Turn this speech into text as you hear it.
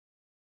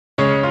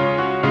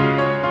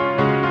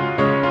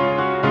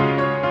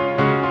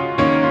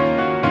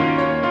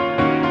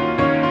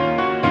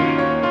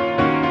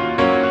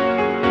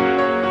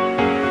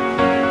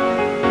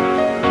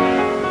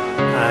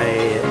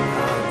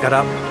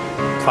got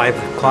up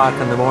 5 o'clock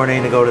in the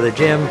morning to go to the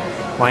gym.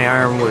 My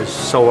arm was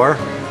sore,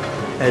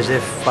 as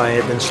if I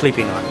had been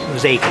sleeping on it. It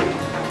was aching,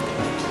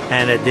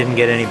 and it didn't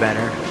get any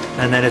better.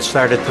 And then it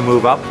started to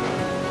move up,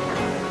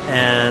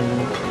 and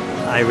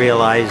I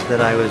realized that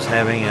I was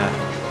having a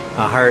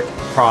heart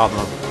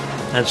problem.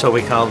 And so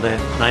we called the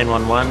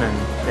 911,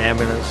 and the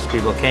ambulance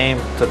people came,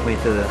 took me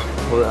to the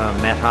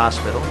Met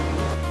Hospital.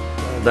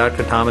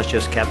 Dr. Thomas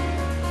just kept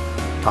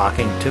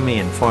talking to me,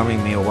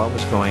 informing me of what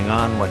was going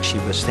on, what she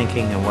was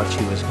thinking, and what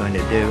she was going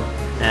to do.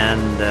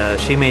 And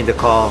she made the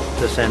call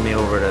to send me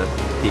over to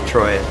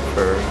Detroit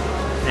for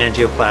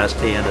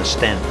angioplasty and a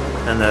stent.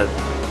 And the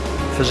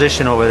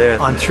physician over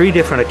there, on 3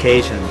 different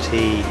occasions,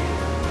 he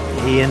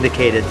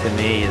indicated to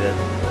me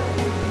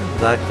that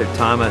Dr.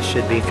 Thomas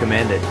should be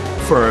commended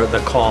for the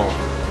call,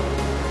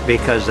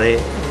 because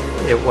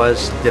it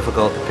was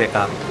difficult to pick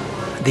up.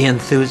 The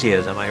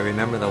enthusiasm, I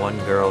remember the one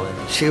girl,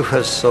 and she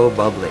was so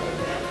bubbly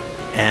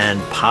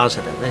and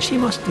positive, and she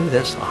must do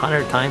this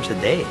 100 times a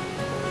day.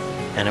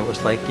 And it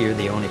was like you're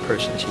the only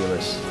person she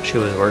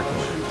was working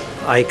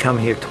with. I come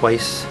here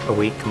twice a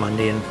week,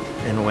 Monday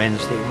and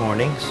Wednesday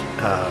mornings.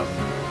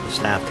 The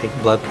staff take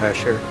blood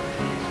pressure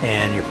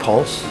and your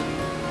pulse,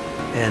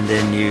 and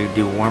then you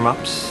do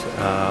warm-ups,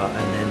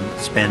 and then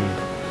spend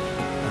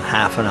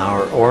half an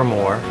hour or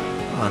more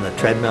on the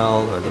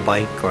treadmill or the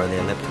bike or the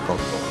elliptical.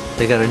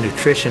 They got a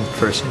nutrition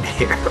person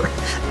here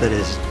that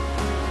is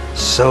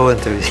so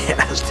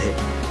enthusiastic.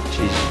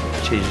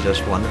 She's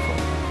just wonderful.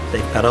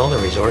 They've got all the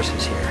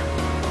resources here.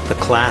 The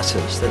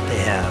classes that they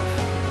have.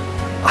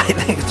 I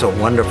think it's a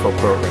wonderful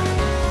program.